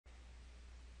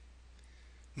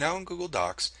Now in Google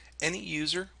Docs, any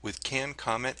user with can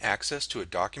comment access to a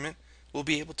document will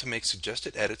be able to make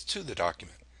suggested edits to the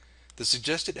document. The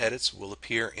suggested edits will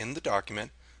appear in the document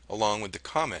along with the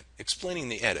comment explaining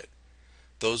the edit.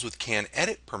 Those with can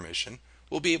edit permission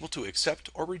will be able to accept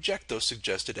or reject those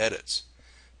suggested edits.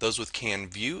 Those with can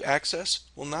view access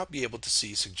will not be able to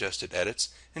see suggested edits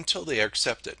until they are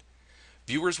accepted.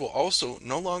 Viewers will also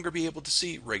no longer be able to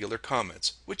see regular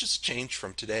comments, which is a change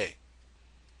from today.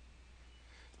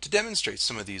 To demonstrate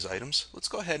some of these items, let's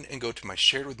go ahead and go to my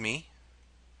Shared With Me,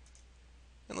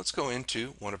 and let's go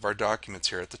into one of our documents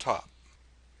here at the top.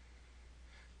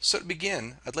 So to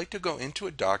begin, I'd like to go into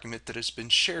a document that has been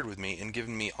shared with me and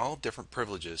given me all different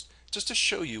privileges, just to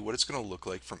show you what it's going to look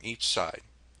like from each side.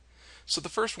 So the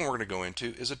first one we're going to go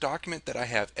into is a document that I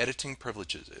have editing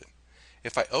privileges in.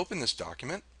 If I open this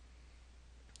document,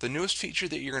 the newest feature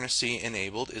that you're going to see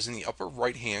enabled is in the upper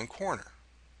right hand corner.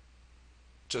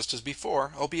 Just as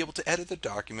before, I'll be able to edit the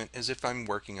document as if I'm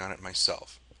working on it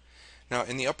myself. Now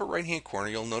in the upper right hand corner,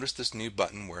 you'll notice this new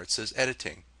button where it says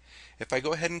Editing. If I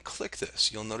go ahead and click this,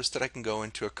 you'll notice that I can go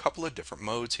into a couple of different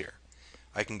modes here.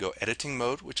 I can go Editing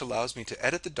mode, which allows me to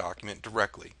edit the document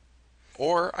directly.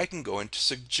 Or I can go into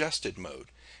Suggested mode,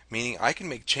 meaning I can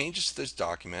make changes to this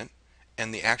document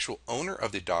and the actual owner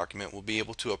of the document will be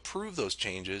able to approve those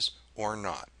changes or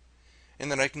not.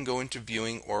 And then I can go into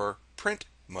Viewing or Print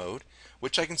mode,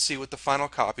 which I can see what the final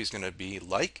copy is going to be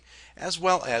like, as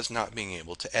well as not being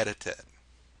able to edit it.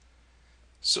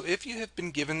 So if you have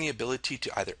been given the ability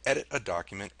to either edit a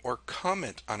document or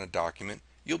comment on a document,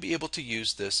 you'll be able to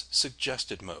use this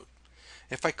Suggested mode.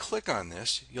 If I click on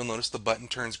this, you'll notice the button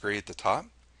turns gray at the top,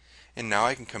 and now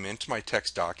I can come into my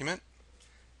text document,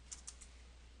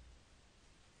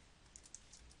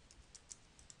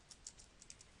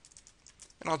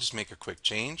 and I'll just make a quick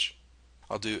change.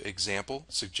 I'll do Example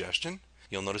Suggestion.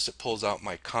 You'll notice it pulls out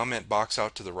my comment box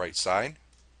out to the right side.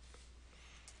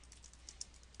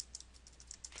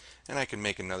 And I can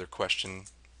make another question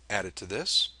added to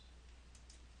this.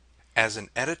 As an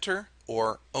editor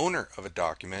or owner of a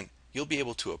document, you'll be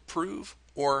able to approve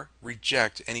or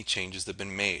reject any changes that have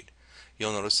been made.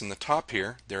 You'll notice in the top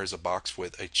here, there is a box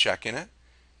with a check in it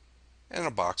and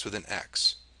a box with an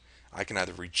X. I can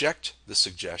either reject the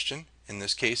suggestion. In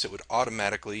this case, it would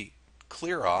automatically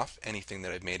clear off anything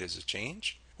that I've made as a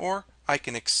change, or I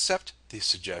can accept the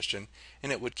suggestion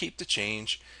and it would keep the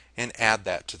change and add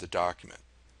that to the document.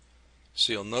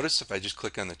 So you'll notice if I just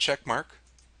click on the check mark,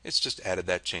 it's just added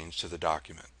that change to the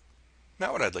document.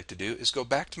 Now what I'd like to do is go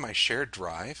back to my shared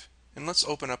drive and let's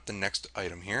open up the next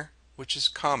item here, which is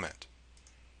comment.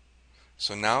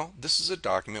 So now this is a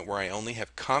document where I only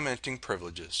have commenting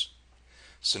privileges.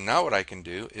 So now what I can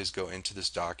do is go into this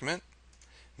document.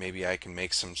 Maybe I can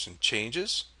make some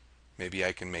changes. Maybe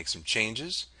I can make some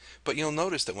changes. But you'll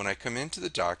notice that when I come into the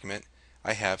document,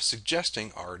 I have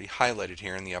suggesting already highlighted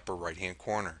here in the upper right hand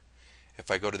corner.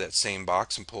 If I go to that same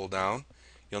box and pull down,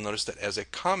 you'll notice that as a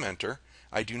commenter,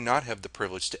 I do not have the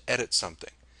privilege to edit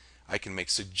something. I can make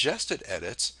suggested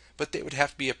edits, but they would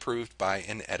have to be approved by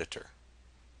an editor.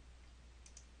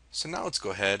 So now let's go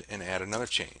ahead and add another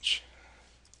change.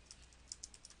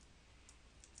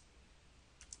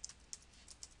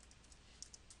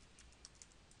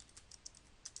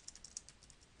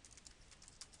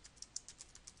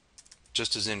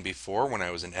 Just as in before when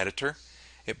I was an editor,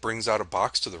 it brings out a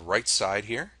box to the right side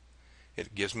here.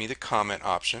 It gives me the comment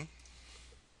option.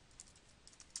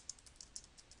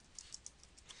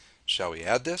 Shall we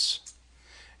add this?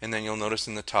 And then you'll notice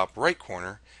in the top right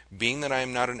corner, being that I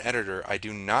am not an editor, I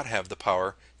do not have the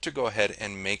power to go ahead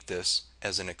and make this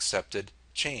as an accepted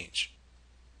change.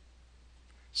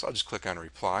 So I'll just click on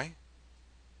Reply.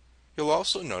 You'll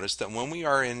also notice that when we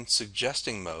are in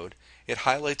suggesting mode, it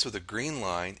highlights with a green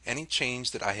line any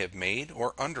change that I have made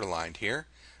or underlined here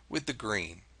with the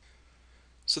green.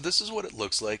 So this is what it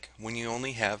looks like when you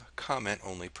only have comment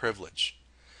only privilege.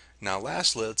 Now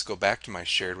lastly, let's go back to my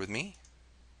Shared With Me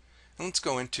and let's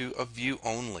go into a View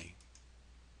Only.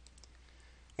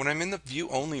 When I'm in the View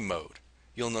Only mode,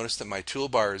 you'll notice that my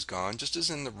toolbar is gone just as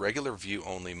in the regular View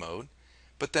Only mode,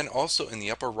 but then also in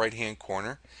the upper right hand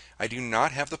corner, I do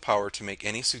not have the power to make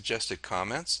any suggested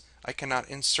comments. I cannot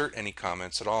insert any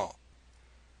comments at all.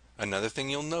 Another thing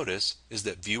you'll notice is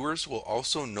that viewers will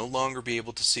also no longer be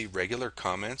able to see regular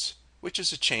comments, which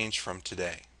is a change from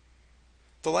today.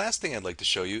 The last thing I'd like to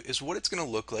show you is what it's going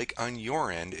to look like on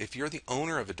your end if you're the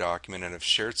owner of a document and have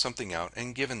shared something out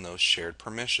and given those shared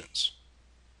permissions.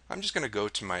 I'm just going to go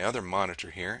to my other monitor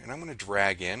here and I'm going to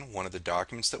drag in one of the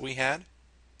documents that we had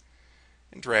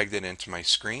and drag that into my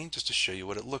screen just to show you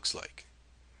what it looks like.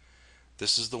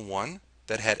 This is the one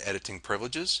that had editing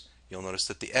privileges. You'll notice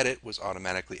that the edit was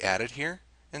automatically added here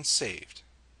and saved.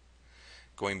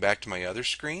 Going back to my other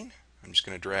screen, I'm just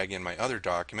going to drag in my other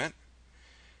document.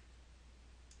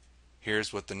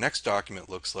 Here's what the next document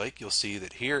looks like. You'll see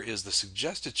that here is the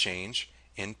suggested change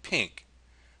in pink.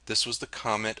 This was the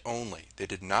comment only. They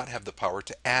did not have the power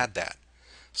to add that.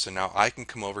 So now I can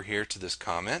come over here to this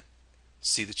comment,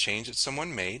 see the change that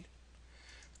someone made,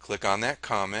 click on that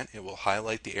comment. It will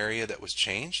highlight the area that was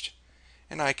changed,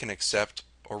 and I can accept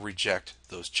or reject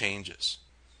those changes.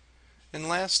 And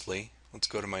lastly, let's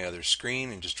go to my other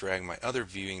screen and just drag my other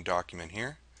viewing document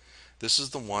here. This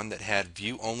is the one that had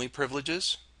view only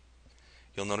privileges.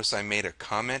 You'll notice I made a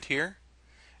comment here,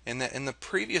 and that in the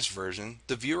previous version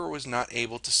the viewer was not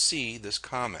able to see this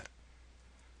comment.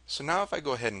 So now if I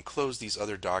go ahead and close these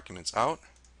other documents out,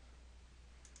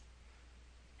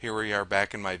 here we are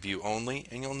back in my view only,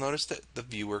 and you'll notice that the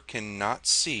viewer cannot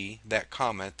see that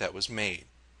comment that was made.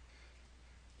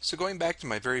 So going back to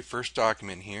my very first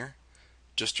document here,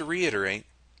 just to reiterate,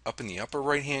 up in the upper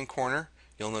right hand corner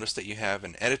you'll notice that you have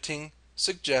an editing,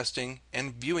 suggesting,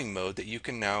 and viewing mode that you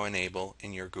can now enable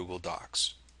in your Google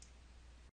Docs.